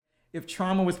if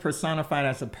trauma was personified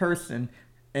as a person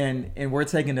and we're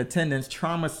taking attendance,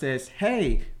 trauma says,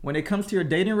 hey, when it comes to your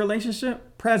dating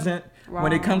relationship, present. Wow.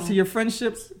 When it comes to your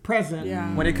friendships, present.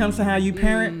 Yeah. When it comes to how you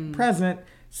parent, present.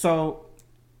 So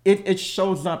it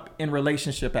shows up in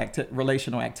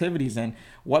relational activities. And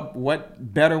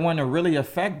what better one to really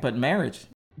affect but marriage?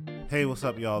 Hey, what's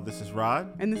up, y'all? This is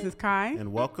Rod. And this is Kai.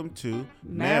 And welcome to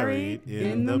Married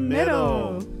in the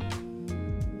Middle.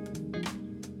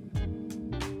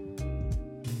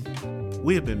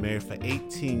 We have been married for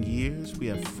 18 years. We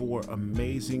have 4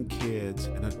 amazing kids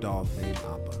and a dog named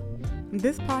Appa.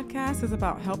 This podcast is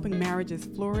about helping marriages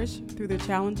flourish through the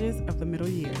challenges of the middle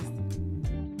years.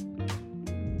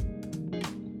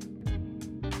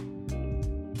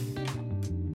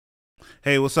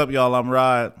 Hey, what's up, y'all? I'm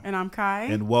Rod. And I'm Kai.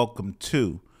 And welcome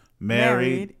to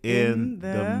Married in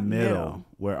the Middle,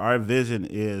 where our vision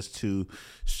is to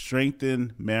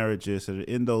strengthen marriages that are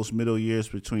in those middle years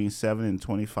between 7 and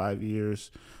 25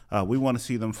 years. We want to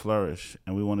see them flourish,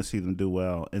 and we want to see them do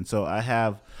well. And so I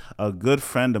have a good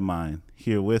friend of mine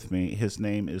here with me. His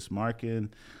name is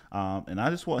Markin, and I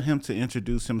just want him to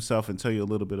introduce himself and tell you a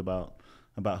little bit about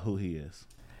who he is.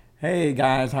 Hey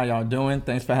guys, how y'all doing?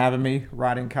 Thanks for having me,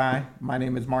 Rod and Kai. My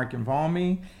name is Markin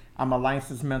Valmy. I'm a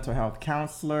licensed mental health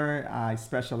counselor. I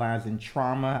specialize in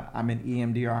trauma. I'm an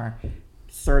EMDR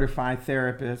certified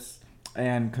therapist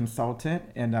and consultant,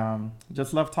 and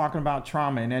just love talking about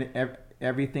trauma and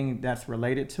everything that's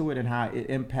related to it and how it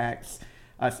impacts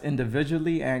us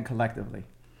individually and collectively.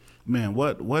 Man,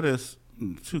 what is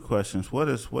 2 questions? What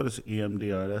is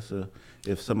EMDR? That's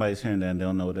if somebody's hearing that and they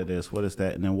don't know what it is, what is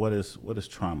that? And then what is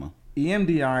trauma?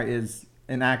 EMDR is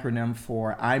an acronym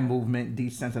for eye movement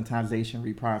desensitization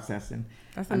reprocessing.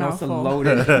 That's a mouthful.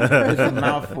 It's a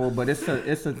mouthful, but it's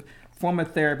a form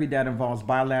of therapy that involves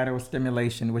bilateral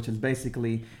stimulation, which is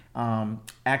basically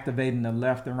activating the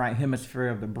left and right hemisphere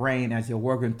of the brain as you're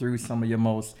working through some of your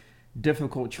most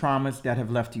difficult traumas that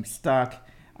have left you stuck,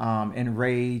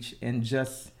 enraged, and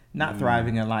just not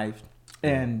thriving in life.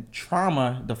 And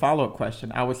trauma, the follow-up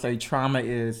question, I would say trauma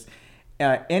is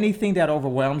anything that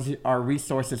overwhelms our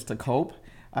resources to cope.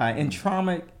 And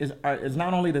trauma is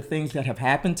not only the things that have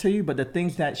happened to you, but the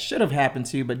things that should have happened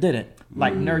to you but didn't,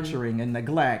 like nurturing and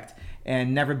neglect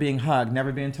and never being hugged,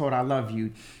 never being told I love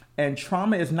you. And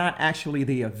trauma is not actually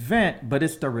the event, but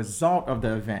it's the result of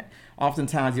the event.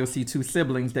 Oftentimes you'll see 2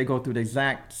 siblings, they go through the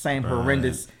exact same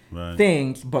horrendous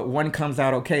things, but one comes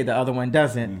out okay, the other one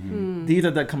doesn't. These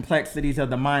are the complexities of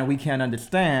the mind. We can't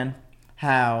understand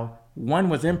how one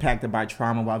was impacted by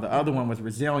trauma while the other one was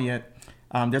resilient.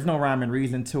 There's no rhyme and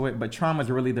reason to it, but trauma is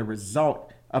really the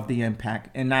result of the impact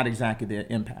and not exactly the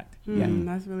impact.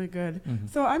 That's really good.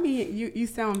 So, I mean, you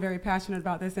sound very passionate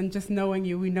about this, and just knowing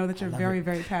you, we know that you're very,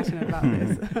 very passionate about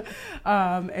this.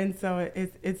 And so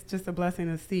it's just a blessing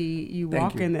to see you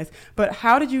walk in this. But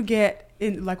how did you get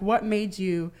in, like, what made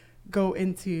you go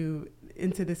into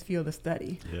this field of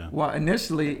study? Well,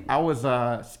 initially I was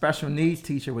a special needs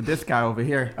teacher with this guy over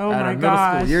here at a middle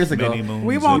school years ago.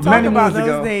 We won't talk about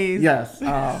those days. Yes.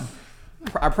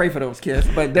 I pray for those kids,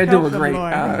 but they're doing great.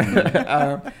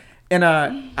 And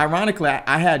ironically,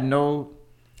 I had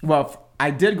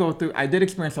I did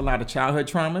experience a lot of childhood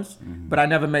traumas, but I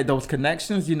never made those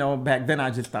connections. Back then I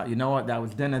just thought, you know what, that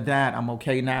was then and that. I'm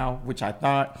okay now, which I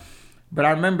thought. But I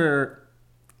remember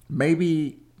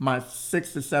maybe my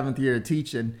 6th or 7th year of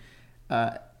teaching,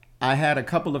 I had a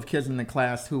couple of kids in the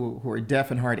class who were deaf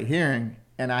and hard of hearing,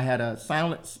 and I had a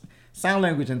sign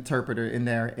language interpreter in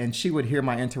there, and she would hear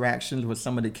my interactions with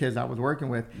some of the kids I was working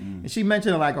with. And she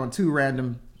mentioned it like on 2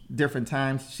 random different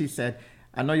times. She said,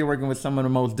 I know you're working with some of the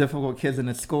most difficult kids in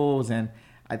the schools, and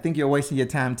I think you're wasting your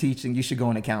time teaching. You should go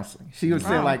into counseling. She would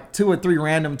say like 2 or 3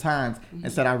 random times,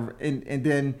 and said, and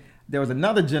then there was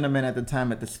another gentleman at the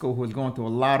time at the school who was going through a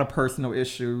lot of personal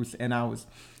issues, and I was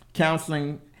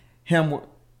counseling him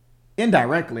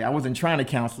indirectly. I wasn't trying to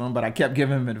counsel him, but I kept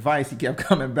giving him advice. He kept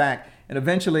coming back, and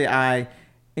eventually I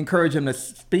encouraged him to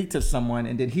speak to someone,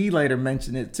 and then he later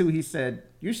mentioned it too. He said,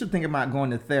 you should think about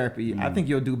going to therapy. I think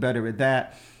you'll do better with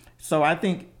that. So I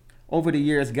think over the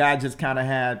years, God just kind of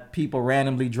had people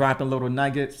randomly dropping little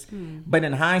nuggets. But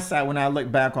in hindsight, when I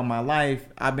look back on my life,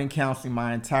 I've been counseling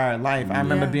my entire life. I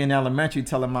remember being in elementary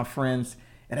telling my friends,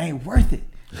 it ain't worth it.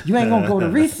 You ain't going to go to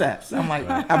recess. I'm like,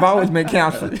 I've always been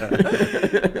counseling. Oh,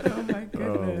 my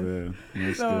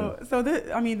goodness. Oh, man. So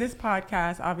this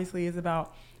podcast obviously is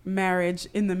about marriage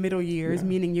in the middle years,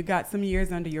 meaning you got some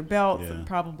years under your belt,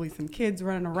 probably some kids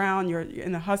running around, you're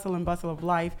in the hustle and bustle of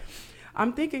life.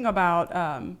 I'm thinking about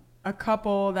a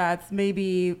couple that's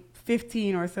maybe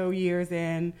 15 or so years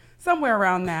in, somewhere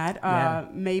around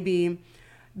that, maybe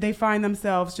they find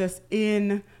themselves just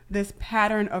in this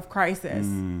pattern of crisis.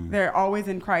 They're always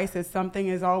in crisis. Something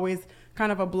is always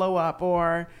kind of a blow up,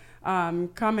 or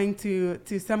coming to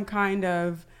some kind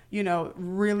of,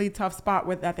 really tough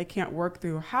spot that they can't work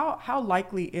through. How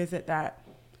likely is it that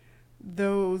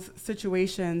those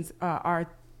situations are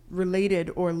related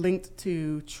or linked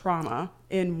to trauma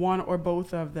in one or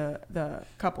both of the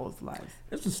couple's lives?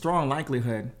 It's a strong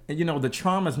likelihood. And the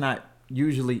trauma is not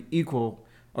usually equal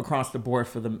across the board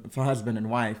for husband and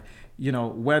wife.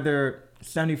 Whether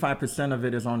 75% of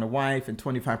it is on the wife and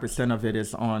 25% of it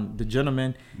is on the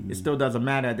gentleman, it still doesn't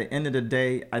matter. At the end of the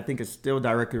day, I think it's still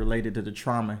directly related to the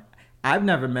trauma. I've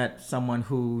never met someone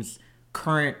whose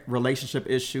current relationship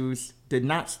issues did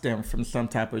not stem from some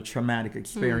type of traumatic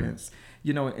experience.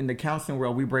 In the counseling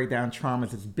world, we break down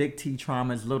traumas as big T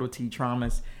traumas, little T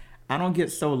traumas. I don't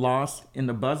get so lost in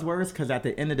the buzzwords, because at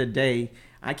the end of the day,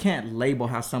 I can't label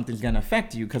how something's going to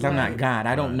affect you, because I'm not God.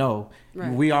 I don't know.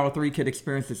 Right. We all three could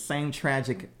experience the same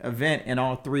tragic event, and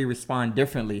all three respond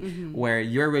differently. Where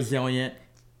you're resilient,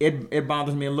 it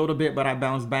bothers me a little bit, but I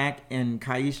bounce back. And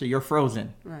Kaisha, you're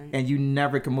frozen, and you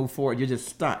never can move forward. You're just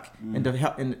stuck and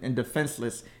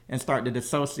defenseless, and start to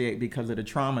dissociate because of the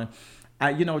trauma.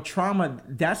 Trauma,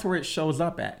 that's where it shows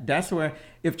up at. That's where,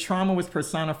 if trauma was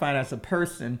personified as a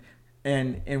person,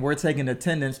 and we're taking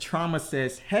attendance, trauma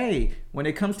says, hey, when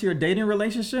it comes to your dating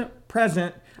relationship,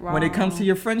 present. Wow. When it comes to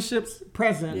your friendships,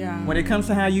 present. Yeah. When it comes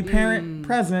to how you parent,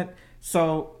 present.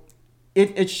 So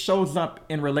it shows up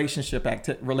in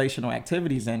relational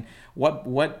activities. And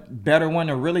what better one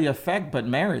to really affect but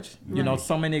marriage?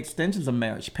 So many extensions of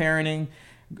marriage. Parenting,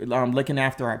 looking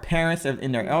after our parents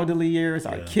in their elderly years,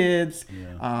 our kids,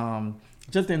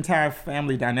 just the entire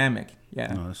family dynamic.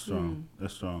 Yeah. No, that's strong.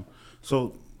 That's strong.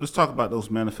 So let's talk about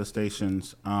those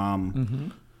manifestations.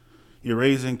 You're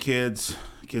raising kids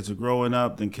are growing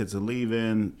up, then kids are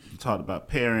leaving. You talked about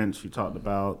parents. You talked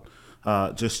about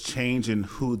just changing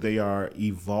who they are,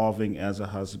 evolving as a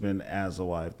husband, as a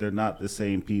wife. They're not the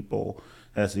same people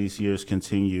as these years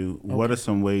continue. Okay. What are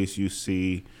some ways you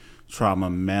see trauma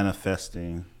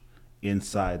manifesting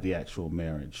inside the actual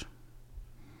marriage?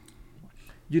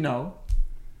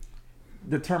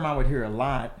 The term I would hear a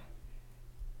lot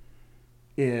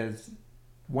is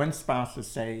one spouse would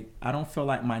say, I don't feel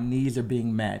like my needs are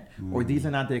being met, or these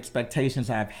are not the expectations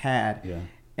I've had. Yeah.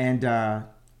 And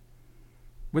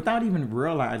without even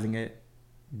realizing it,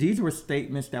 these were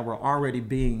statements that were already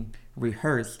being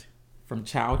rehearsed from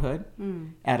childhood,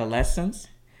 adolescence,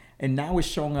 and now it's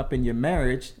showing up in your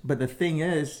marriage. But the thing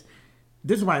is,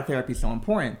 this is why therapy is so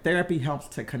important. Therapy helps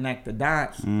to connect the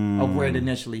dots of where it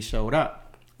initially showed up.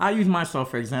 I use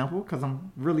myself, for example, because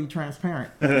I'm really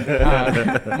transparent.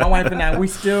 My wife and I, we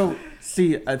still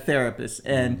see a therapist.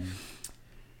 And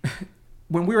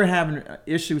when we were having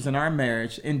issues in our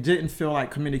marriage and didn't feel like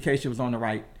communication was on the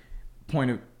right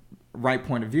point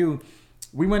of view,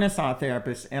 we went and saw a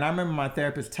therapist. And I remember my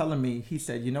therapist telling me, he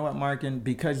said, you know what, Markin,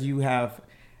 because you have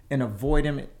an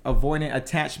avoidant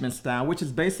attachment style, which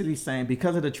is basically saying,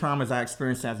 because of the traumas I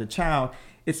experienced as a child,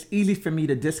 it's easy for me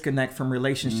to disconnect from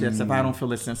relationships if I don't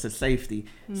feel a sense of safety.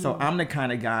 So I'm the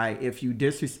kind of guy, if you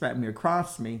disrespect me or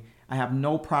cross me, I have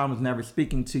no problems never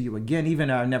speaking to you again, even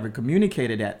though I never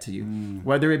communicated that to you,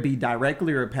 whether it be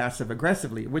directly or passive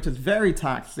aggressively, which is very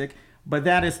toxic. But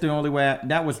that was the only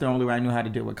way I knew how to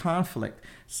deal with conflict.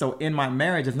 So in my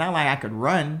marriage, it's not like I could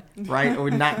run, right,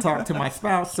 or not talk to my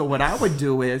spouse. So what I would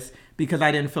do is, because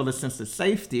I didn't feel a sense of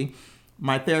safety,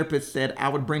 my therapist said I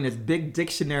would bring this big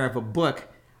dictionary of a book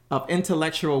of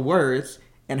intellectual words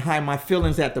and hide my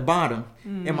feelings at the bottom.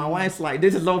 And my wife's like,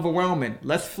 this is overwhelming.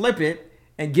 Let's flip it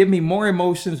and give me more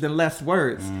emotions than less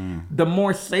words. The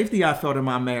more safety I felt in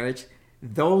my marriage,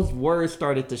 those words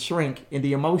started to shrink and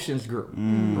the emotions grew,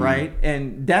 right?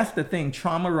 And that's the thing.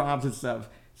 Trauma robs us of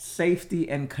safety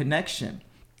and connection.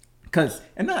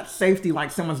 And not safety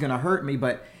like someone's going to hurt me,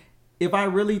 but if I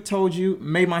really told you,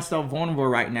 made myself vulnerable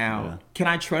right now, can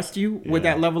I trust you with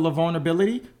that level of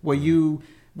vulnerability? Will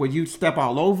you step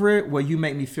all over it? Will you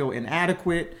make me feel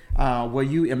inadequate? Will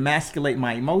you emasculate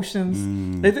my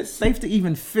emotions? Is it safe to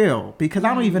even feel? Because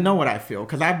I don't even know what I feel,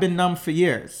 because I've been numb for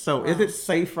years. So is it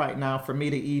safe right now for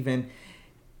me to even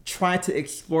try to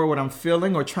explore what I'm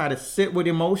feeling, or try to sit with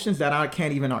emotions that I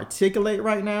can't even articulate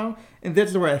right now? And this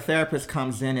is where a therapist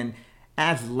comes in and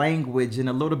adds language and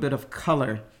a little bit of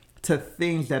color to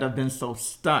things that have been so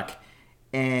stuck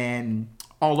and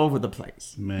all over the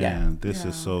place. Man, this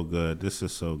is so good. This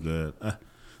is so good.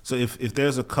 So if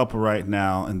there's a couple right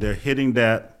now and they're hitting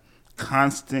that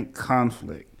constant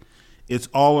conflict it's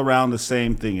all around the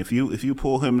same thing. If you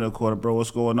pull him in the corner, bro,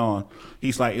 what's going on?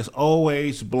 He's like, it's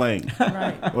always blank.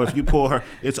 Right. Or if you pull her,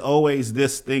 it's always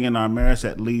this thing in our marriage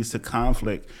that leads to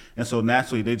conflict. And so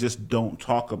naturally, they just don't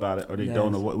talk about it, or they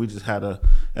don't know what. We just had a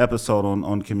episode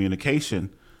on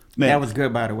communication. Man, that was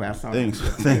good, by the way. I saw thanks,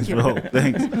 bro.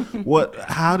 Thanks.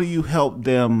 How do you help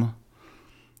them?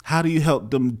 How do you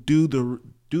help them do the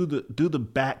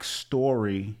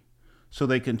backstory, so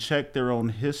they can check their own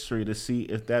history to see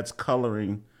if that's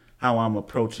coloring how I'm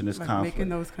approaching this conflict? Making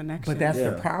those connections. But that's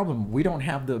the problem. We don't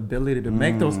have the ability to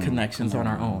make those connections on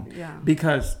our own. Yeah.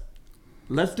 Because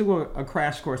let's do a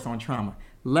crash course on trauma.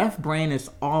 Left brain is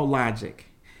all logic.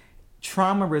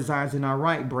 Trauma resides in our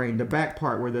right brain, the back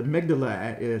part where the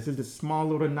amygdala is. It's a small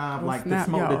little knob like the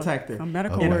smoke detector.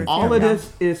 And all of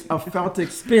this is a felt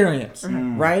experience,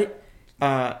 right?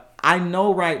 I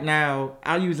know right now,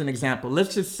 I'll use an example.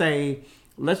 Let's just say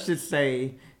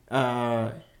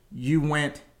you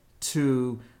went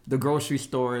to the grocery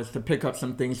stores to pick up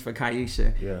some things for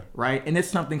Kaisha, right? And it's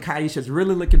something Kaisha's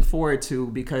really looking forward to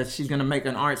because she's going to make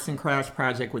an arts and crafts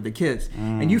project with the kids.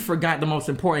 And you forgot the most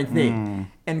important thing.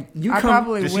 And you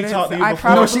Did she talk to you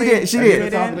before? No, she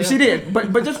did.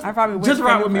 But just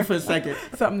ride with me for a second.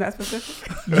 Something that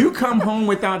specific. You come home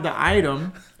without the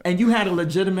item, and you had a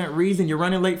legitimate reason. You're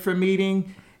running late for a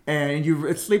meeting, and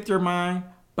it slipped your mind.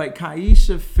 But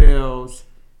Kaisha feels,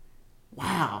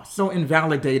 wow, so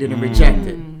invalidated and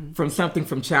rejected from something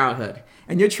from childhood.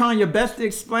 And you're trying your best to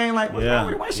explain, like, what's wrong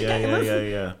with her? Why she can't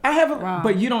listen? I haven't,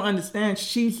 but you don't understand.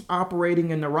 She's operating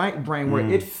in the right brain where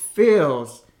it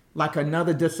feels like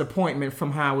another disappointment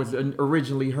from how I was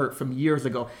originally hurt from years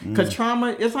ago. Because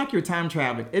trauma, it's like you're time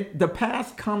traveling. The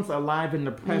past comes alive in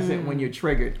the present when you're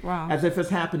triggered, as if it's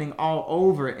happening all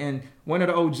over. And one of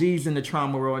the OGs in the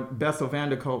trauma world, Bessel van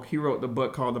der Kolk, he wrote the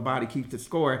book called The Body Keeps the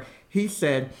Score. He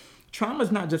said, trauma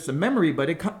is not just a memory, but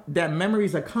that memory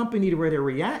is accompanied with a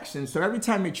reaction. So every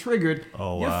time you're triggered,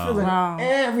 you're feeling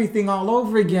everything all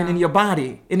over again in your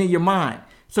body and in your mind.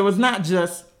 So it's not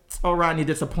just, oh, Rodney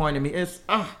disappointed me. It's,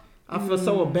 I feel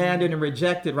so abandoned and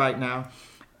rejected right now.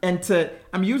 And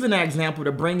I'm using that example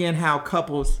to bring in how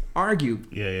couples argue.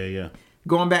 Yeah.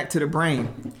 Going back to the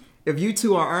brain. If you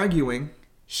two are arguing,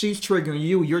 she's triggering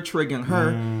you, you're triggering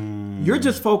her. You're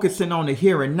just focusing on the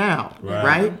here and now,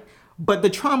 right? But the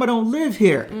trauma don't live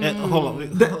here. And, hold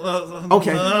on.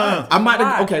 Okay. I might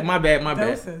have, okay, my bad. My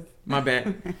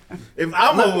bad. If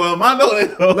I'm overwhelmed, I know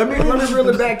that. Let me reel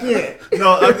it back in.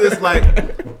 No, I'm just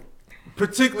like,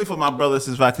 particularly for my brothers,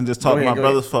 if I can just talk to my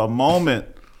brothers for a moment.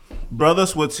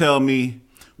 Brothers would tell me,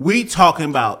 we talking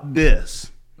about this.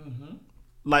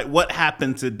 Like what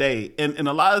happened today. And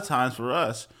a lot of times for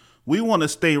us, we want to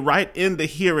stay right in the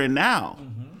here and now.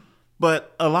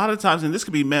 But a lot of times, and this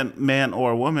could be man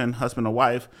or woman, husband or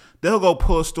wife, they'll go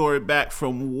pull a story back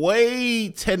from way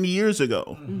 10 years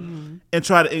ago and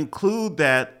try to include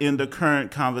that in the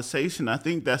current conversation. I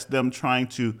think that's them trying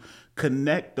to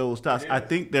connect those dots. I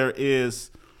think there is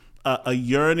a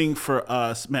yearning for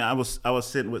us. Man, I was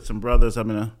sitting with some brothers. I'm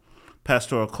in a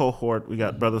pastoral cohort. We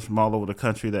got brothers from all over the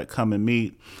country that come and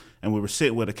meet. And we were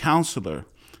sitting with a counselor.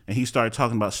 And he started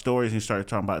talking about stories, and he started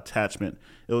talking about attachment.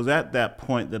 It was at that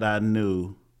point that I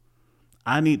knew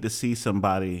I need to see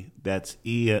somebody that's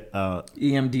EMDR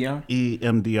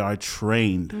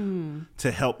trained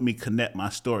to help me connect my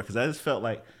story. Because I just felt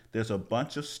like there's a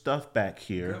bunch of stuff back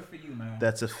here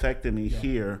that's affecting me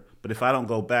here. But if I don't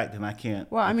go back, then I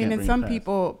can't. Well, I mean, and some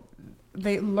people,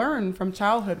 they learn from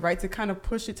childhood, right, to kind of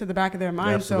push it to the back of their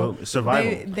mind. Absolutely. So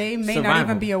they may not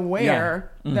even be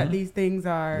aware that these things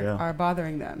are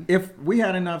bothering them. If we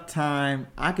had enough time,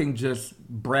 I can just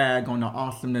brag on the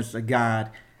awesomeness of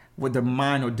God, what the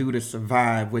mind will do to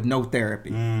survive with no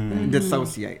therapy and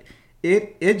dissociate.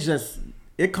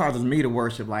 It causes me to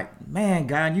worship like, man,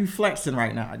 God, you flexing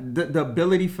right now. The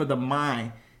ability for the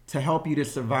mind to help you to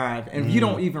survive. And you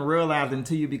don't even realize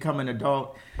until you become an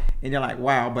adult and you're like,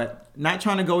 wow, but not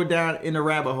trying to go down in the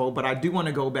rabbit hole, but I do want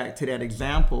to go back to that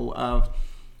example of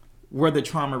where the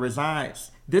trauma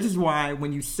resides. This is why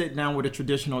when you sit down with a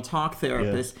traditional talk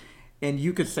therapist and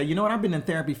you could say, you know what, I've been in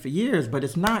therapy for years, but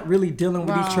it's not really dealing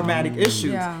with these traumatic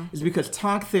issues. It's because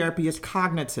talk therapy is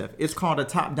cognitive. It's called a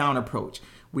top-down approach.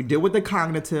 We deal with the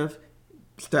cognitive,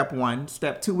 step 1.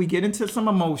 Step 2, we get into some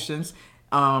emotions.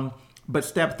 But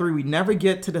step 3, we never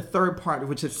get to the third part,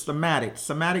 which is somatic.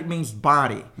 Somatic means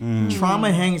body.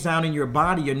 Trauma hangs out in your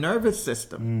body, your nervous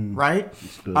system, right?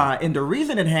 And the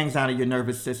reason it hangs out in your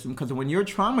nervous system, because when you're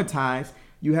traumatized,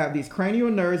 You have these cranial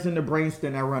nerves in the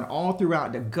brainstem that run all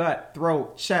throughout the gut,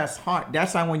 throat, chest, heart.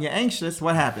 That's why when you're anxious,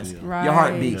 what happens? Right. Your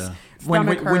heart beats. Yeah.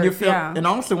 When you feel, and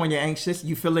also when you're anxious,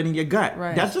 you feel it in your gut.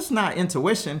 Right. That's just not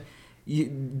intuition.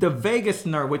 The vagus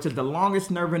nerve, which is the longest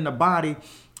nerve in the body,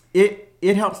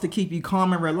 it helps to keep you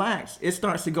calm and relaxed. It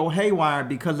starts to go haywire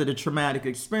because of the traumatic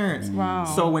experience. Wow.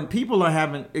 So when people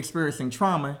are experiencing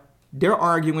trauma, they're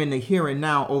arguing the here and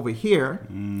now over here,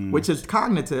 which is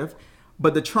cognitive,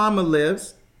 but the trauma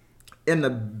lives in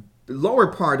the lower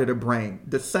part of the brain,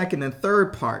 the second and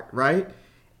third part, right?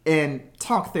 And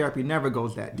talk therapy never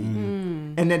goes that deep.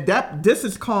 And then this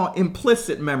is called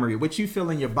implicit memory, which you feel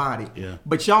in your body. Yeah.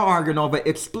 But y'all arguing over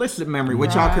explicit memory,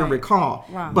 which y'all can recall.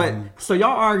 Wow. But so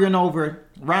y'all arguing over,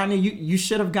 Rodney, you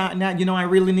should have gotten that. You know, I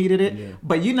really needed it. Yeah.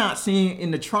 But you're not seeing in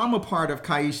the trauma part of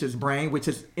Kaisha's brain, which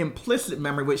is implicit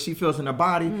memory, which she feels in her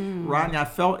body. Rodney, I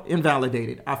felt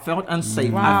invalidated. I felt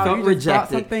unsafe. Wow, I felt you just brought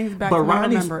rejected. some things back but to my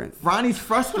remembrance. Ronnie's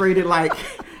frustrated, like.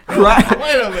 Right.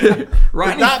 Wait a minute.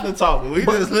 Right. Not the talking. We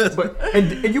just listen.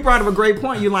 And you brought up a great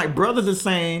point. You're like, brothers are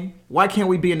saying, why can't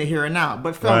we be in the here and now?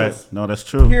 But fellas, Right. No, that's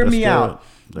true. hear That's me good. out.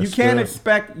 That's You can't good.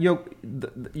 expect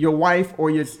your wife or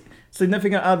your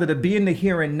significant other to be in the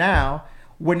here and now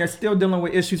when they're still dealing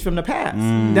with issues from the past.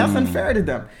 That's unfair to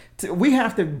them. We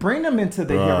have to bring them into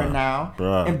the here and now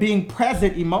and being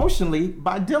present emotionally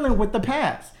by dealing with the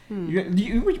past.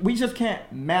 We just can't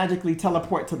magically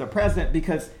teleport to the present,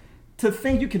 because to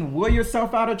think you can will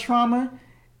yourself out of trauma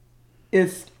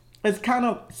is kind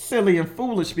of silly and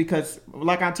foolish, because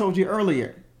like I told you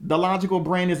earlier, the logical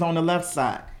brain is on the left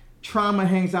side. Trauma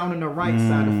hangs out on the right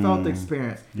side, the felt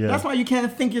experience. Yeah. That's why you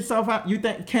can't think yourself out. You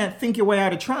can't think your way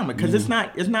out of trauma, because it's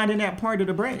not in that part of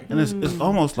the brain. And it's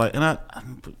almost like,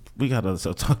 and we gotta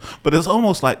talk, but it's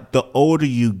almost like the older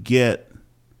you get,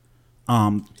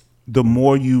 the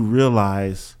more you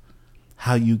realize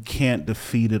how you can't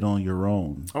defeat it on your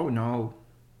own. Oh no.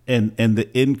 And the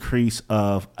increase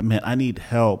of, man, I need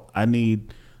help. I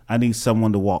need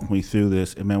someone to walk me through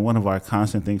this. And man, one of our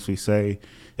constant things we say,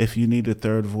 if you need a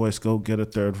third voice, go get a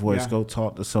third voice. Yeah. Go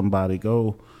talk to somebody.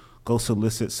 Go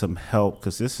solicit some help,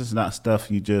 because this is not stuff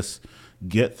you just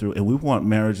get through. And we want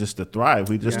marriages to thrive.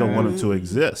 We just don't want them to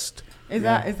exist. Is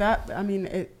that? I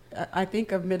mean, I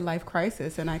think of midlife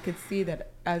crisis, and I could see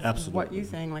that as Absolutely. What you're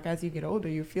saying. Like, as you get older,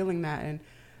 you're feeling that, and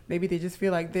maybe they just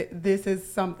feel like this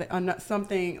is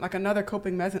something like another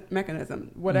coping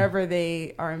mechanism. Whatever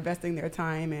they are investing their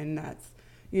time in, that's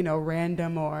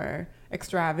random or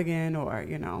extravagant, or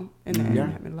in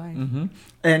that midlife. Mm-hmm.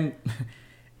 And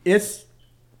it's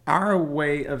our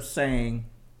way of saying,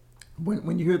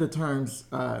 when you hear the terms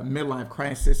midlife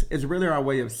crisis, it's really our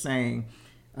way of saying,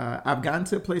 I've gotten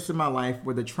to a place in my life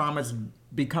where the trauma's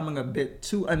becoming a bit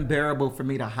too unbearable for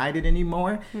me to hide it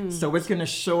anymore. So it's going to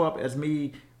show up as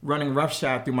me running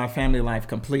roughshod through my family life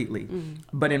completely.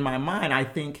 But in my mind, I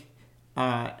think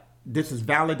this is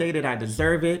validated. I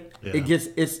deserve it. Yeah.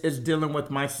 It's dealing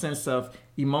with my sense of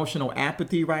emotional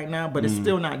apathy right now, but it's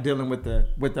still not dealing with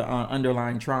the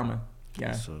underlying trauma.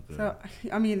 Yeah. So good. So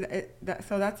I mean,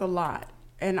 so that's a lot.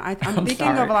 And I'm thinking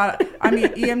sorry. Of a lot of,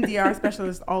 EMDR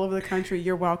specialists all over the country.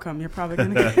 You're welcome. You're probably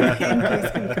going to get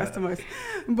increasing customers.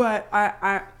 But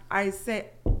I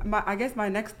guess my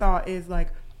next thought is, like,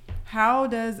 how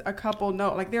does a couple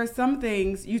know? Like, there are some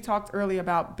things you talked earlier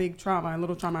about, big trauma and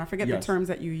little trauma. I forget the terms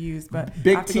that you used, but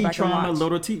big T trauma,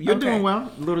 little T. You're doing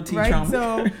well. Little T trauma.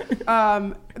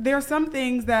 So there are some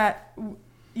things that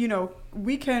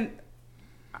we can.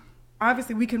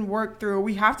 Obviously, we can work through.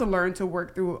 We have to learn to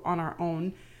work through on our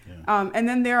own. Yeah. And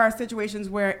then there are situations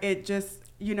where it just,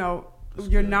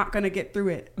 you're not going to get through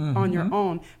it on your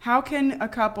own. How can a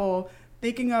couple,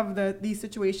 thinking of these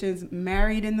situations,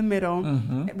 married in the middle,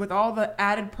 with all the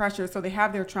added pressure, so they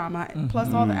have their trauma,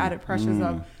 plus all the added pressures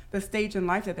of the stage in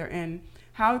life that they're in,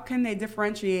 how can they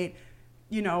differentiate,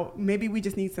 maybe we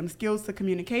just need some skills to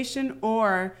communication,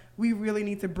 or we really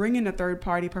need to bring in a third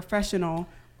party professional,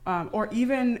 or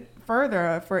even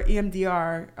further for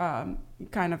EMDR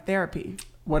kind of therapy?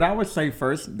 What I would say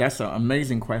first, that's an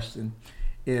amazing question,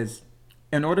 is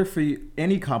in order for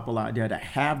any couple out there to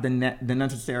have the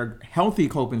necessary healthy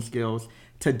coping skills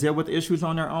to deal with issues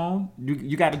on their own,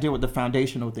 you got to deal with the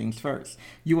foundational things first.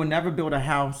 You will never build a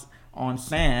house on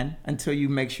sand until you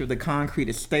make sure the concrete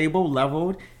is stable,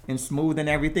 leveled, and smooth and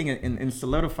everything, and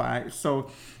solidified. So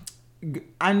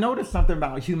I noticed something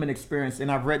about human experience,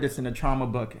 and I've read this in the trauma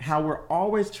book, how we're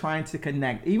always trying to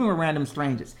connect, even with random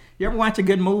strangers. You ever watch a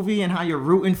good movie and how you're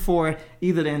rooting for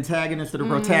either the antagonist or the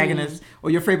protagonist, or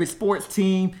your favorite sports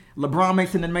team? LeBron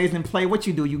makes an amazing play. What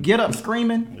you do? You get up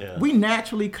screaming. Yeah. We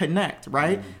naturally connect,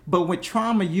 right? But with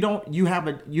trauma, you have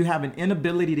an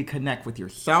inability to connect with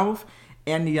yourself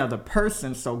and the other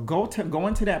person. So go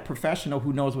into that professional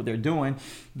who knows what they're doing.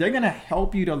 They're going to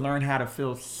help you to learn how to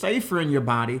feel safer in your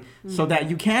body so that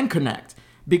you can connect.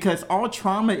 Because all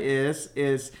trauma is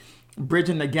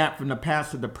bridging the gap from the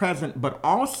past to the present, but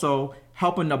also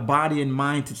helping the body and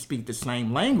mind to speak the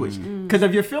same language. Because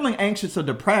if you're feeling anxious or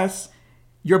depressed,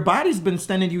 your body's been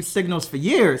sending you signals for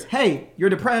years. Hey,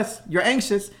 you're depressed, you're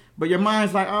anxious, but your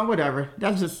mind's like, oh, whatever.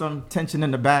 That's just some tension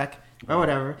in the back or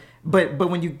whatever. But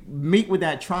when you meet with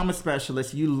that trauma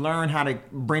specialist, you learn how to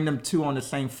bring them two on the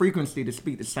same frequency to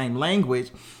speak the same language.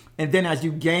 And then as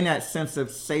you gain that sense of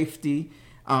safety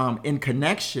and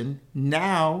connection,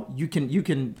 now you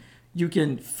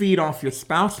can feed off your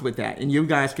spouse with that. And you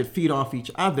guys could feed off each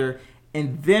other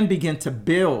and then begin to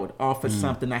build off of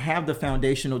something that have the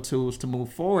foundational tools to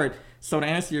move forward. So to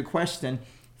answer your question,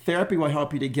 therapy will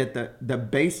help you to get the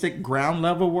basic ground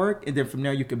level work, and then from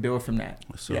there you can build from that.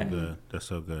 That's so good. That's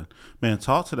so good. Man,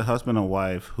 talk to the husband and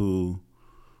wife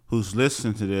who's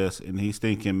listening to this and he's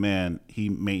thinking, man, he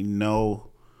may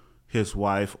know his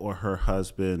wife or her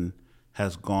husband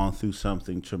has gone through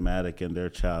something traumatic in their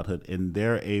childhood, and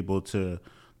they're able to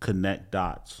connect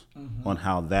dots on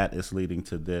how that is leading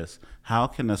to this. How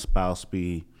can a spouse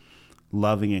be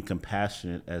loving and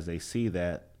compassionate as they see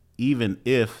that, even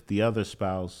if the other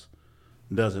spouse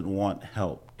doesn't want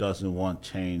help, doesn't want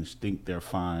change, think they're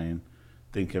fine,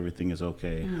 think everything is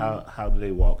okay? How do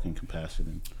they walk in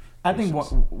compassion? I think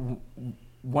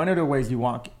one of the ways you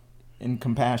walk in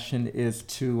compassion is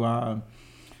to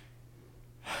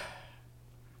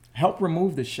help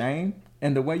remove the shame.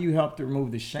 And the way you help to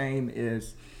remove the shame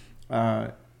is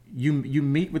you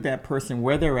meet with that person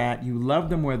where they're at, you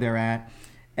love them where they're at,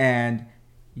 and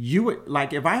you would,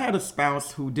 like, if I had a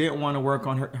spouse who didn't want to work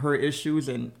on her issues,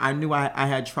 and I knew I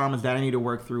had traumas that I need to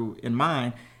work through in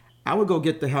mine, I would go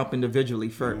get the help individually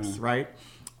first, right?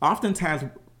 Oftentimes,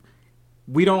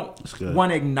 we don't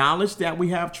want to acknowledge that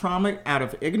we have trauma out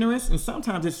of ignorance, and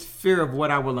sometimes it's fear of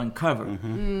what I will uncover.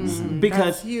 Because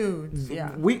that's huge.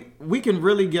 Yeah. we can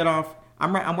really get off.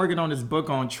 I'm working on this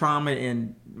book on trauma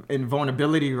and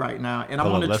vulnerability right now, and I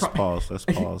want to. Let's pause.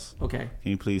 Okay.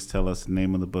 Can you please tell us the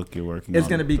name of the book you're working on? It's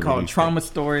going to be called Trauma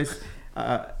Stories: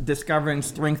 Discovering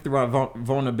Strength Through Our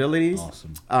Vulnerabilities.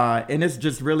 Awesome. And it's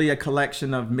just really a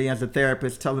collection of me as a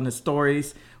therapist telling the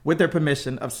stories, with their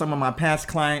permission, of some of my past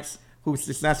clients who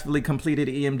successfully completed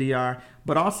EMDR,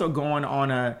 but also going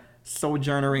on a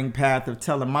sojourning path of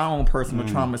telling my own personal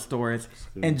trauma stories,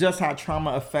 and just how trauma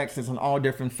affects us in all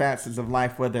different facets of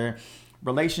life, whether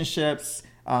relationships,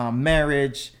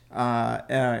 marriage,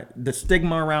 the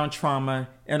stigma around trauma,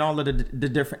 and all of the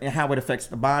different, and how it affects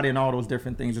the body and all those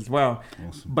different things as well.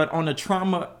 Awesome. But on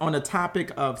the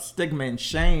topic of stigma and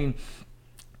shame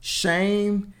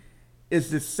is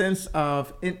the sense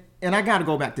of, and I got to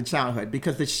go back to childhood,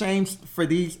 because the shame for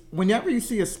these, whenever you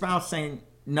see a spouse saying,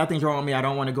 nothing's wrong with me, I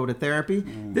don't want to go to therapy,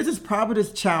 this is probably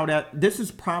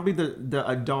the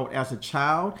adult as a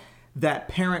child, that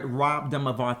parent robbed them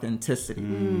of authenticity.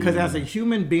 Because as a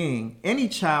human being, any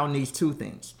child needs two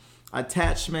things: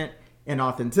 attachment and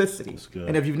authenticity.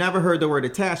 And if you've never heard the word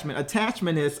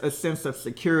attachment is a sense of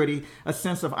security, a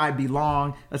sense of I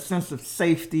belong, a sense of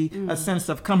safety, a sense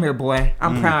of come here, boy,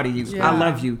 I'm proud of you. Yeah. I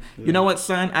love you. Yeah. You know what,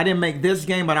 son? I didn't make this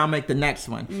game, but I'll make the next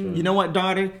one. You know what,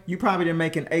 daughter? You probably didn't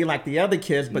make an A like the other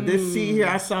kids, but this C here,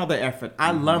 I saw the effort.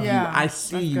 I love you. I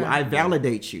see you. Good. I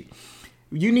validate you.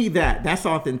 You need that. That's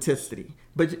authenticity.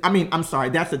 But I'm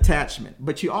sorry, that's attachment.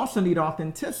 But you also need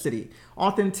authenticity.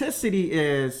 Authenticity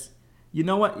is, you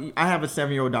know what? I have a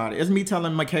 7-year-old daughter. It's me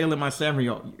telling Michaela, my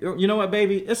 7-year-old, you know what,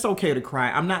 baby? It's okay to cry.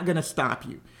 I'm not going to stop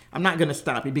you.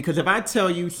 Because if I tell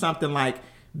you something like,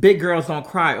 big girls don't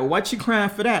cry, or what you crying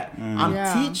for that?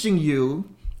 I'm teaching you,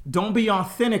 don't be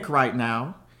authentic right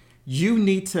now. You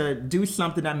need to do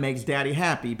something that makes daddy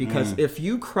happy. Because if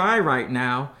you cry right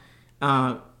now,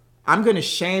 I'm going to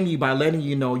shame you by letting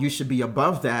you know you should be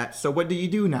above that. So what do you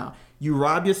do now? You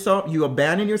rob yourself, you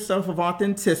abandon yourself of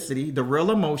authenticity, the real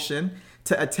emotion,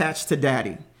 to attach to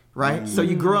daddy, right? So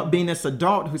you grow up being this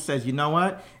adult who says, you know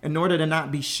what? In order to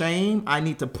not be shamed, I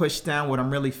need to push down what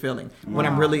I'm really feeling, what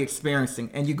I'm really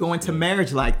experiencing. And you go into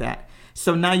marriage like that.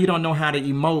 So now you don't know how to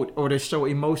emote or to show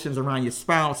emotions around your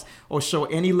spouse or show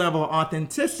any level of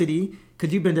authenticity,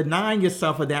 because you've been denying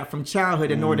yourself of that from childhood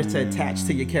in order to attach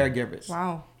to your caregivers.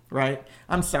 Wow. right?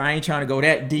 I'm sorry, I ain't trying to go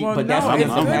that deep, but that's what it's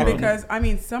good because I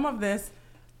mean, some of this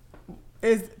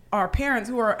is our parents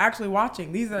who are actually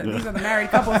watching. These are the married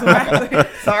couples who actually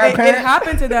sorry, it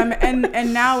happened to them,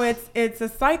 and now it's a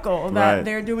cycle that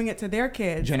they're doing it to their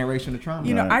kids. Generational trauma.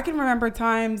 You know, I can remember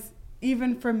times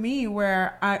even for me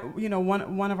where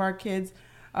one of our kids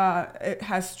it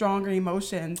has stronger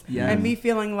emotions, and me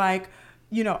feeling like,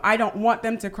 I don't want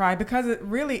them to cry because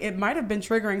it might have been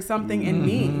triggering something in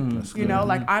me. That's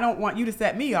like, I don't want you to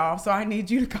set me off, so I need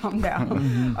you to calm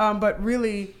down. But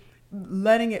really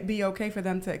letting it be okay for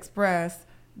them to express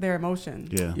their emotions.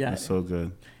 Yeah. That's so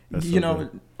good. That's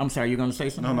I'm sorry, you're going to say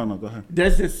something? No, go ahead.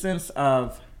 There's this sense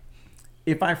of,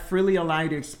 if I freely allow you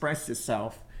to express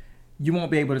yourself, you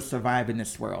won't be able to survive in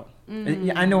this world.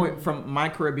 I know it from my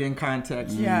Caribbean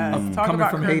context. Coming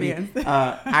from Haiti.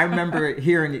 I remember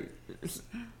hearing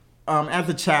as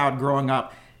a child growing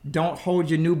up, don't hold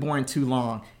your newborn too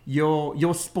long.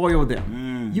 You'll spoil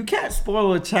them. You can't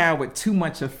spoil a child with too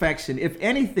much affection. If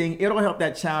anything, it'll help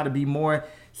that child to be more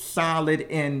solid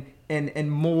and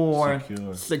more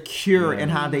secure in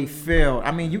how they feel.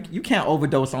 I mean, you can't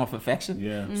overdose on affection.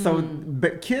 Yeah. So,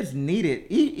 but kids need it.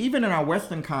 Even in our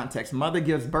Western context, mother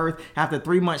gives birth. After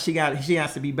 3 months, she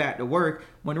has to be back to work.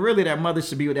 When really that mother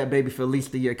should be with that baby for at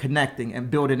least a year, connecting and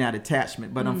building that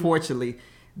attachment. But unfortunately,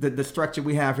 the structure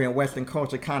we have here in Western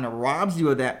culture kind of robs you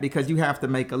of that because you have to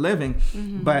make a living.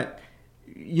 But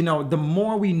the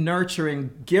more we nurture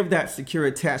and give that secure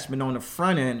attachment on the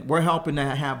front end, we're helping to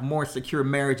have more secure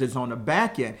marriages on the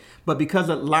back end. But because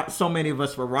so many of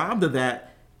us were robbed of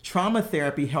that, trauma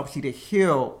therapy helps you to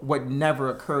heal what never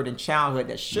occurred in childhood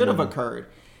that should have occurred,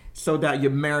 so that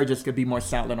your marriages could be more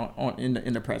solid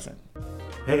in the present.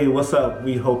 Hey, what's up?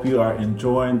 We hope you are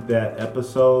enjoying that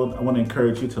episode. I want to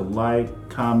encourage you to like,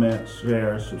 comment,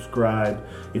 share, subscribe.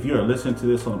 If you are listening to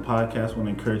this on a podcast, I want to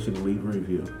encourage you to leave a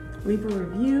review. Leave a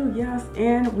review, yes,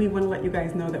 and we want to let you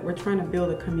guys know that we're trying to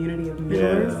build a community of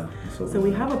middlers. So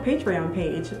we have a Patreon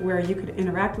page where you could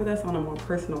interact with us on a more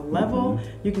personal level.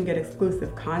 You can get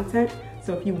exclusive content.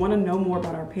 So if you want to know more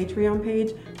about our Patreon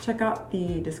page, check out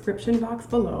the description box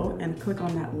below and click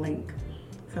on that link.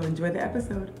 So enjoy the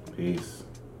episode. Peace.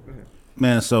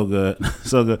 Man, so good.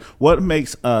 So good. What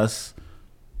makes us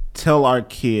tell our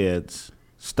kids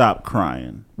stop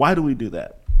crying? Why do we do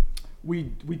that?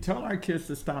 We tell our kids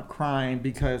to stop crying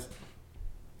because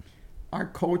our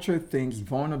culture thinks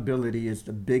vulnerability is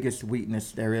the biggest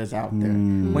weakness there is out there,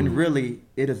 when really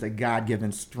it is a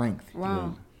God-given strength.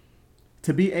 Wow.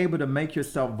 To be able to make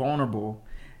yourself vulnerable,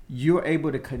 you're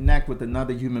able to connect with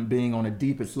another human being on the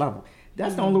deepest level.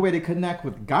 That's the only way to connect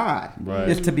with God,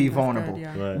 is to be vulnerable.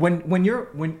 Good,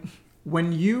 yeah.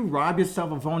 When you rob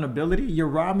yourself of vulnerability, you're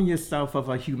robbing yourself of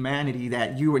a humanity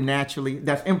that you were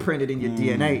that's imprinted in your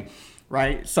DNA,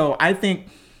 right? So I think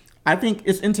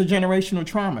it's intergenerational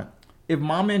trauma. If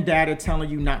mom and dad are telling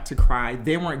you not to cry,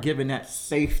 they weren't given that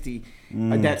safety,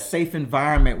 that safe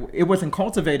environment. It wasn't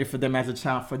cultivated for them as a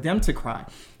child for them to cry.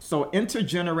 So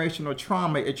intergenerational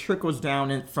trauma, it trickles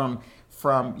down from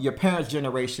your parents'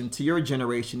 generation to your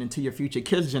generation and to your future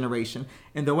kids' generation.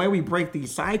 And the way we break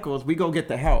these cycles, we go get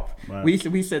the help. Right.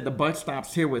 We said the buck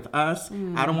stops here with us.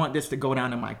 I don't want this to go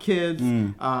down to my kids.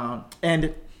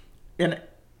 And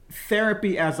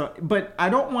therapy but I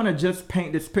don't want to just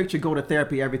paint this picture, go to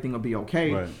therapy, everything will be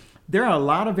okay. Right. There are a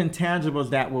lot of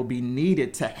intangibles that will be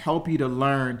needed to help you to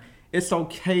learn it's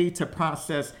okay to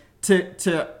process,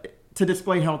 to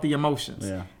display healthy emotions.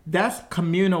 Yeah. That's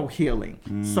communal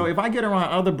healing. So if I get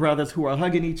around other brothers who are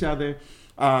hugging each other,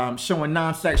 showing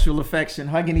non-sexual affection,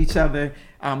 hugging each other,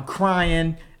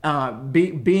 crying,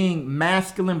 being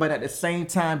masculine, but at the same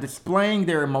time displaying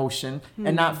their emotion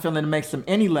and not feeling it makes them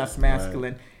any less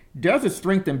masculine, there's a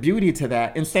strength and beauty to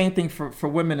that. And same thing for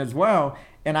women as well.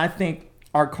 And I think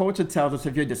our culture tells us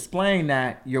if you're displaying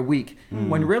that, you're weak,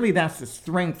 when really that's the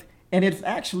strength. And it's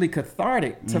actually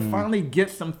cathartic to finally get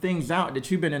some things out that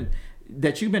you've been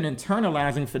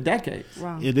internalizing for decades.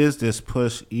 Wow. It is this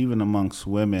push even amongst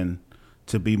women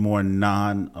to be more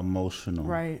non-emotional,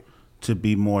 right? To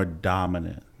be more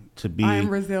dominant, to be I am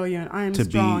resilient, I am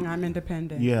strong, I'm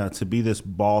independent. Yeah, to be this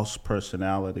boss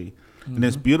personality. And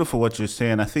it's beautiful what you're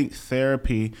saying. I think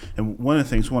therapy, and one of the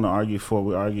things we argue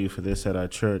for this at our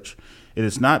church, it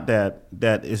is not that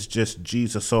it's just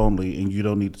Jesus only and you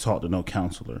don't need to talk to no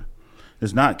counselor.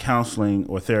 It's not counseling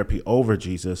or therapy over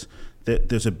Jesus.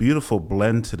 There's a beautiful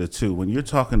blend to the two. When you're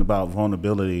talking about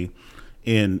vulnerability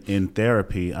in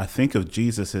therapy, I think of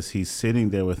Jesus as he's sitting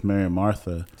there with Mary and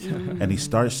Martha, and he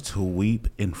starts to weep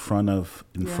in front of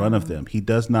them. He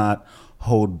does not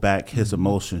hold back his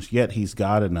emotions, yet he's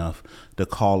God enough to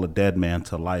call a dead man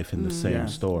to life in the same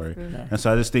story. And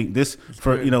so I just think this,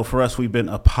 for us, we've been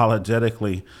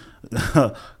apologetically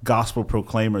gospel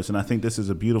proclaimers, and I think this is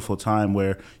a beautiful time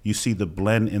where you see the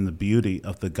blend in the beauty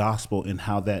of the gospel and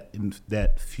how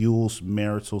that fuels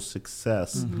marital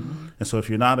success. And so if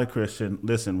you're not a Christian,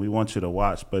 listen, we want you to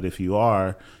watch, but if you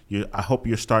are, I hope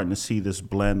you're starting to see this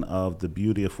blend of the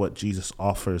beauty of what Jesus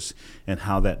offers and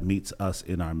how that meets us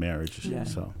in our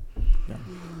marriages. So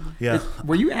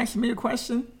were you asking me a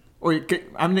question? Or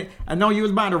I know you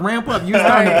was about to ramp up. You was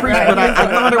starting to preach, but I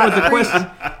thought it was a question.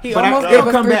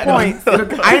 It'll come back.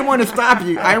 I didn't want to stop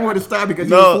you. I didn't want to stop you because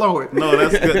you were flowing. No,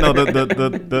 that's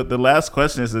good. No, the last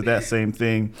question is that same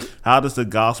thing. How does the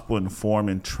gospel inform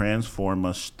and transform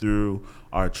us through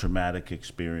our traumatic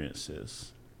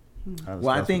experiences? Well,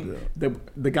 I think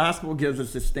the gospel gives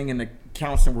us this thing in the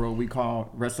counseling world we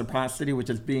call reciprocity, which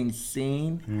is being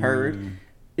seen, heard.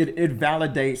 It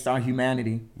validates our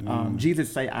humanity.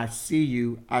 Jesus say, I see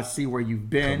you. I see where you've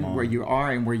been, where you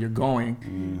are, and where you're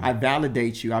going. I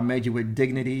validate you. I made you with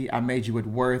dignity. I made you with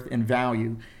worth and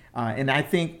value. And I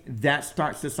think that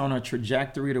starts us on a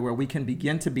trajectory to where we can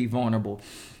begin to be vulnerable.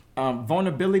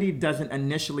 Vulnerability doesn't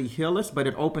initially heal us, but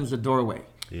it opens the doorway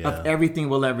of everything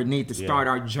we'll ever need to start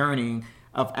our journey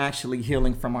of actually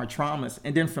healing from our traumas.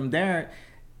 And then from there,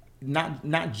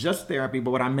 not just therapy, but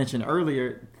what I mentioned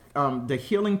earlier, the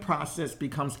healing process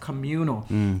becomes communal.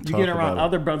 You get around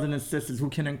other brothers and sisters who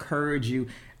can encourage you.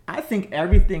 I think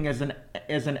everything is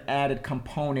an added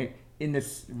component in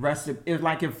this recipe. It's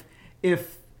like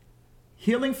if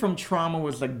healing from trauma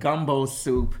was a gumbo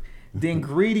soup, the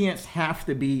ingredients have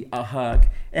to be a hug.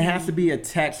 It has to be a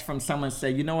text from someone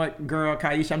say, you know what, girl,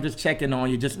 Kaisha, I'm just checking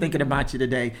on you, just thinking about you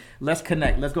today. Let's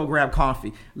connect. Let's go grab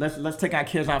coffee. Let's take our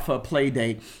kids out for a play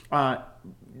date.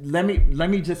 Let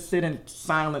me just sit in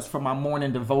silence for my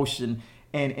morning devotion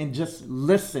and just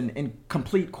listen in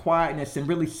complete quietness and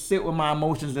really sit with my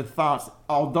emotions and thoughts,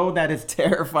 although that is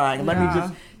terrifying. Let me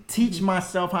just teach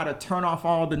myself how to turn off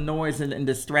all the noise and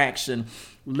distraction.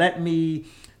 Let me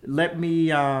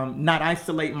not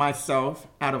isolate myself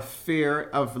out of fear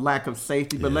of lack of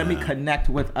safety, but let me connect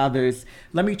with others.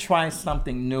 Let me try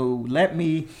something new. Let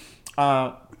me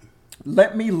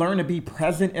learn to be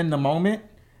present in the moment.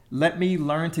 Let me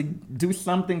learn to do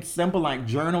something simple like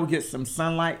journal, get some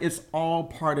sunlight. It's all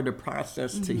part of the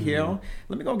process to heal.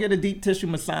 Let me go get a deep tissue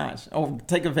massage or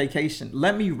take a vacation.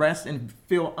 Let me rest and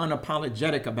feel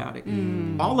unapologetic about it.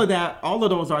 All of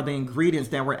those are the ingredients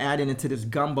that we're adding into this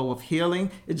gumbo of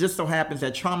healing. It just so happens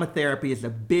that trauma therapy is a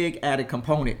big added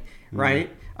component,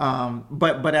 right?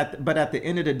 But at the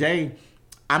end of the day,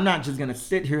 I'm not just gonna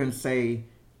sit here and say,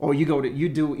 oh, you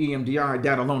do EMDR,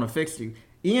 that alone will fix you.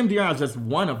 EMDR is just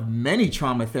one of many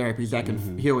trauma therapies that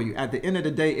can heal you. At the end of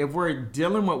the day, if we're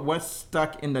dealing with what's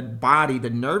stuck in the body, the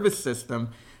nervous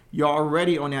system, you're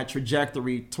already on that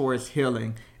trajectory towards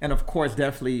healing. And of course,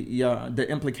 definitely the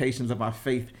implications of our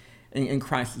faith in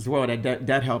Christ as well,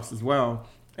 that helps as well.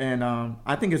 And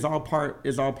I think it's all part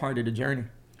of the journey.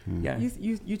 Yeah.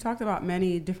 You talked about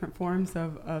many different forms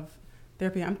of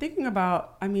therapy. I'm thinking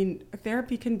about,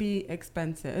 therapy can be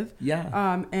expensive.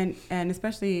 Yeah. And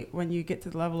especially when you get to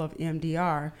the level of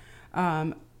EMDR,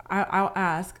 I'll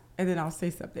ask and then I'll say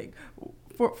something.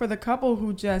 For the couple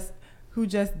who just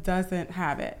doesn't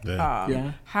have it,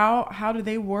 how do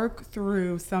they work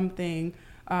through something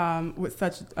with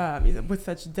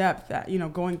such depth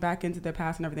that, going back into their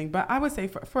past and everything? But I would say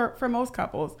for most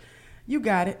couples, you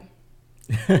got it.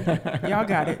 Y'all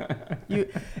got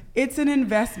it. It's an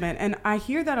investment, and I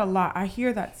hear that a lot. I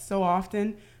hear that so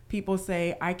often. People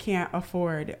say, I can't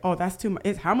afford. Oh, that's too much.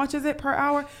 How much is it per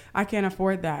hour? I can't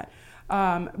afford that.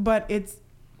 But it's,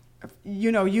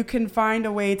 you can find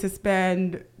a way to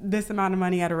spend this amount of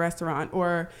money at a restaurant,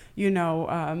 or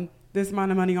this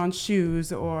amount of money on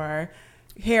shoes or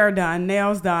hair done,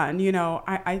 nails done.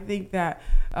 I think that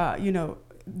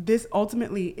this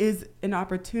ultimately is an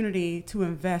opportunity to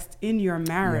invest in your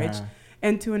marriage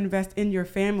and to invest in your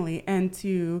family and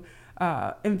to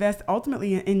invest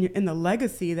ultimately in the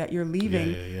legacy that you're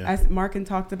leaving. As Markin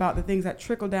talked about, the things that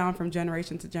trickle down from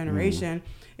generation to generation.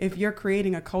 If you're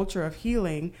creating a culture of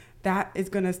healing, that's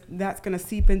gonna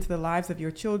seep into the lives of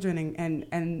your children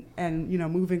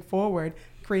and moving forward,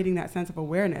 creating that sense of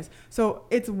awareness. So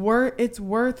it's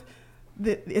worth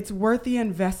the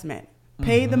investment.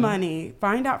 Pay the money.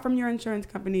 Find out from your insurance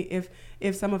company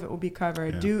if some of it will be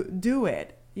covered. Do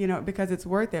it, because it's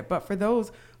worth it. But for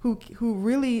those who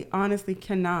really honestly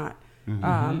cannot,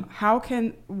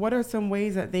 what are some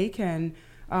ways that they can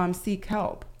seek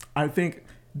help? I think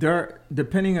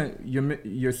depending on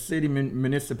your city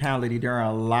municipality, there are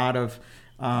a lot of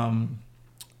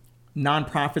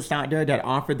nonprofits out there that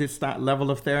offer this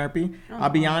level of therapy. I'll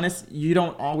be honest, you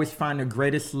don't always find the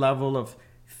greatest level of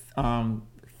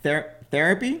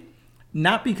therapy,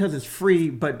 not because it's free,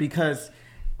 but because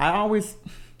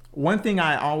one thing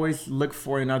I always look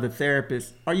for in other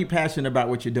therapists: are you passionate about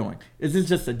what you're doing? Is this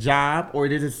just a job, or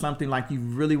is it something like you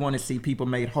really want to see people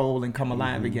made whole and come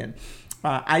alive again?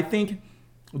 I think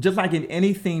just like in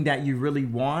anything that you really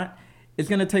want, it's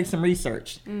going to take some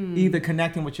research, either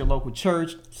connecting with your local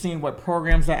church, seeing what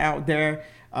programs are out there,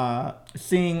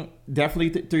 seeing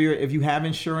definitely through if you have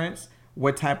insurance,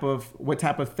 what type of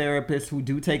therapists who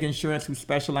do take insurance, who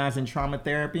specialize in trauma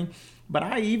therapy. But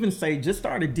I even say just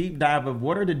start a deep dive of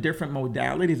what are the different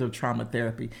modalities of trauma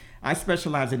therapy. I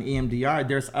specialize in EMDR.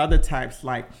 There's other types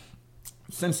like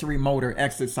sensory motor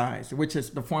exercise, which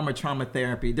is the form of trauma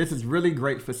therapy. This is really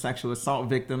great for sexual assault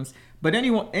victims, but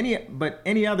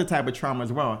any other type of trauma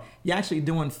as well. You're actually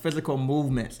doing physical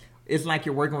movements. It's like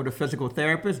you're working with a physical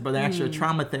therapist, but they're actually a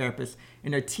trauma therapist,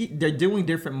 and they're doing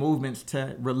different movements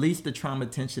to release the trauma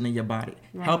tension in your body,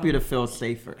 help you to feel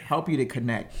safer, help you to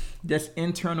connect. There's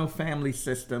internal family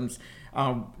systems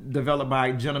developed by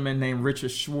a gentleman named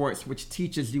Richard Schwartz, which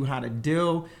teaches you how to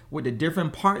deal with the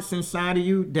different parts inside of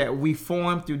you that we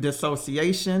form through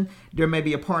dissociation. There may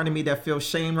be a part of me that feels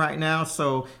shame right now,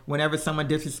 so whenever someone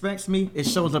disrespects me, it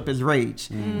shows up as rage.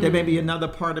 There may be another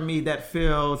part of me that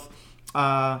feels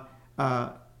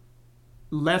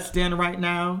less than right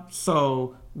now,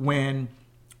 so when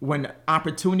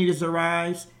opportunities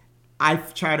arise, I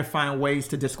try to find ways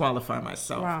to disqualify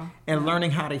myself. And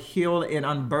learning how to heal and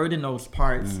unburden those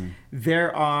parts.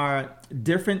 There are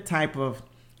different type of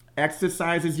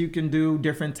exercises you can do,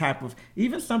 different type of,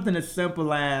 even something as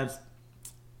simple as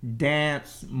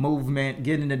dance, movement,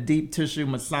 getting a deep tissue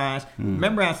massage.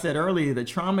 Remember I said earlier, the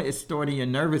trauma is stored in your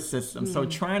nervous system. So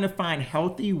trying to find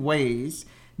healthy ways,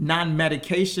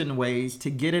 non-medication ways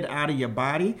to get it out of your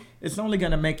body, it's only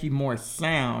going to make you more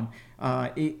sound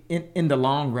in the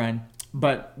long run.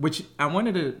 But which I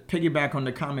wanted to piggyback on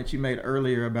the comment you made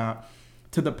earlier about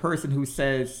to the person who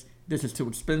says this is too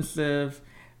expensive.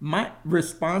 My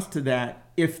response to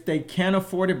that, if they can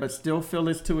afford it but still feel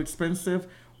it's too expensive,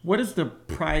 what is the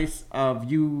price of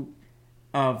you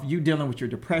dealing with your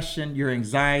depression, your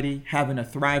anxiety, having a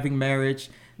thriving marriage,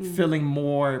 feeling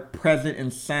more present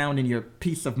and sound in your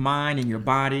peace of mind and your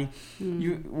body?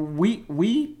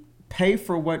 We pay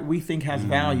for what we think has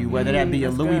value, whether that be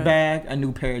a Louis bag, a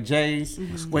new pair of J's,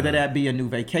 whether that be a new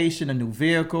vacation, a new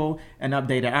vehicle, an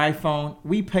updated iPhone.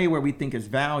 We pay where we think is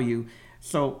value.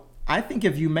 So I think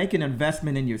if you make an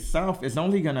investment in yourself, it's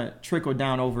only going to trickle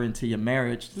down over into your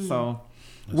marriage. So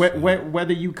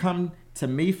whether you come to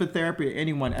me for therapy or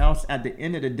anyone else, at the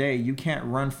end of the day, you can't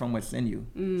run from what's in you.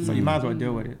 So you might as well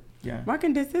deal with it. Yeah. Mark,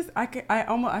 and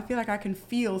I feel like I can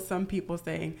feel some people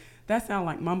saying that sounds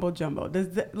like mumbo jumbo.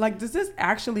 Does this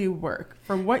actually work?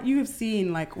 From what you have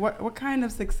seen, like what kind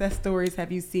of success stories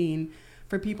have you seen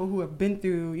for people who have been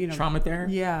through, trauma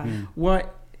therapy? Yeah.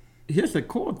 Here's the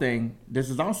cool thing. This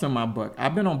is also in my book.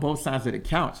 I've been on both sides of the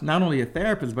couch, not only a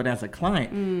therapist, but as a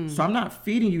client. So I'm not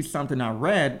feeding you something I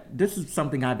read. This is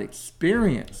something I've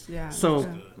experienced.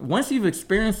 So once you've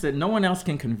experienced it, no one else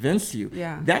can convince you.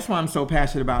 That's why I'm so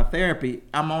passionate about therapy.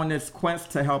 I'm on this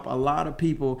quest to help a lot of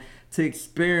people to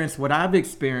experience what I've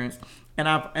experienced. And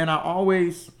I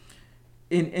always,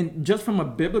 in just from a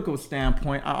biblical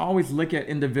standpoint, I always look at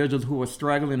individuals who are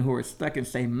struggling, who are stuck, and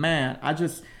say, man,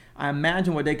 I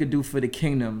imagine what they could do for the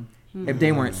kingdom if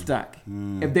they weren't stuck,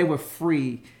 if they were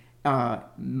free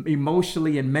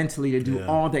emotionally and mentally to do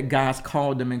all that God's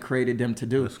called them and created them to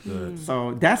do. That's good.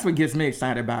 So that's what gets me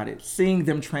excited about it, seeing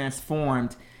them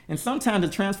transformed. And sometimes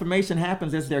the transformation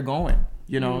happens as they're going,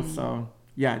 So,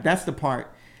 yeah, that's the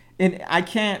part. And I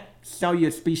can't sell you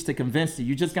a speech to convince you.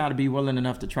 You just got to be willing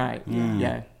enough to try it.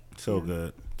 Yeah. So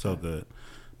good. So good.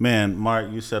 Man,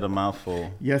 Mark, you said a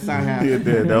mouthful. Yes, I have. You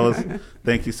did.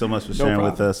 Thank you so much for sharing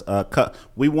with us.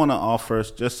 We want to offer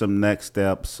just some next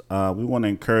steps. We want to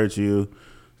encourage you,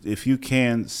 if you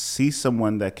can, see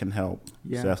someone that can help.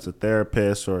 So that's a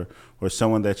therapist or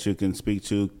someone that you can speak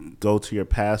to. Go to your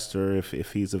pastor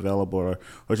if he's available,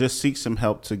 or just seek some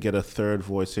help to get a third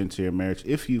voice into your marriage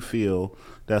if you feel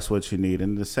that's what you need.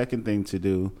 And the second thing to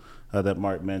do that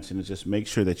Mark mentioned is just make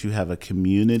sure that you have a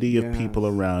community of people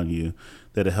around you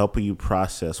that are helping you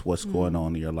process what's going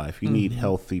on in your life. You need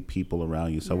healthy people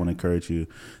around you. So I want to encourage you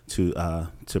to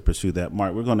pursue that.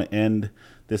 Mark, we're going to end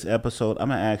this episode. I'm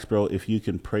going to ask, bro, if you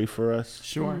can pray for us.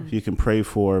 Sure. If you can pray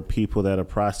for people that are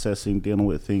processing, dealing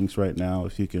with things right now,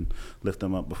 if you can lift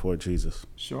them up before Jesus.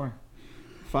 Sure.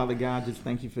 Father God, just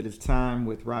thank you for this time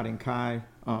with Rod and Kai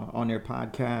on their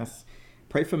podcast.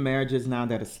 Pray for marriages now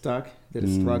that are stuck, that are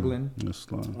struggling. Yes,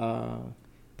 Lord.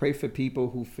 Pray for people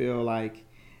who feel like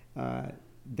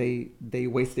they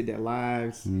wasted their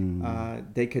lives.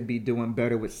 They could be doing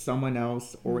better with someone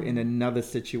else or in another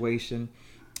situation.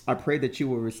 I pray that you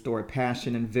will restore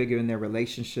passion and vigor in their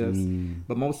relationships.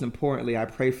 But most importantly, I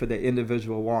pray for their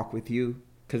individual walk with you,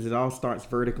 because it all starts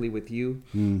vertically with you.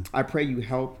 I pray you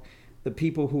help the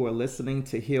people who are listening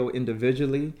to heal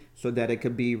individually so that it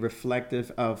could be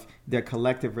reflective of their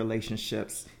collective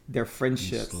relationships, their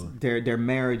friendships, their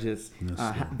marriages,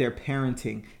 their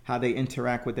parenting, how they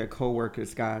interact with their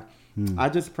coworkers, God. I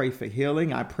just pray for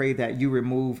healing. I pray that you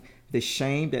remove the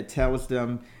shame that tells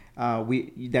them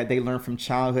that they learn from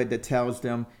childhood, that tells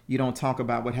them you don't talk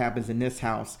about what happens in this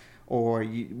house, or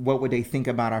what would they think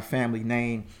about our family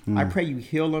name. I pray you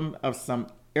heal them of some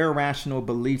irrational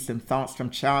beliefs and thoughts from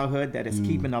childhood that is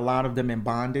keeping a lot of them in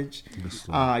bondage.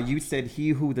 You said he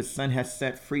who the Son has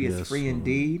set free is free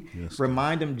indeed.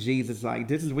 Remind them, Jesus, like,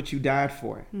 this is what you died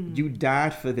for. You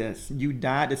died for this. You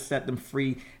died to set them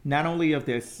free, not only of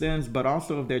their sins, but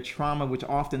also of their trauma, which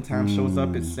oftentimes shows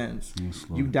up as sins.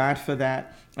 You died for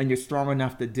that, and you're strong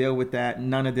enough to deal with that.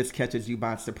 None of this catches you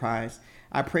by surprise.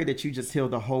 I pray that you just heal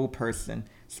the whole person,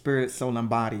 spirit, soul, and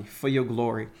body, for your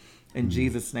glory. In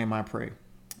Jesus' name I pray.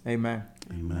 Amen.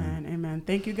 Amen.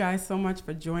 Thank you guys so much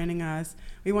for joining us.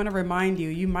 We want to remind you,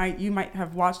 you might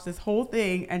have watched this whole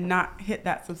thing and not hit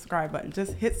that subscribe button.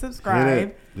 Just hit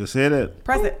subscribe. Just hit it.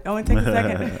 Press it. It only takes a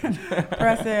second.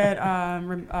 Press it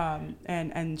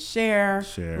and share,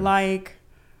 like,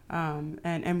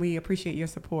 and we appreciate your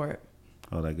support.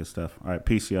 All that good stuff. All right.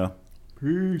 Peace, y'all.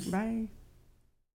 Peace. Bye.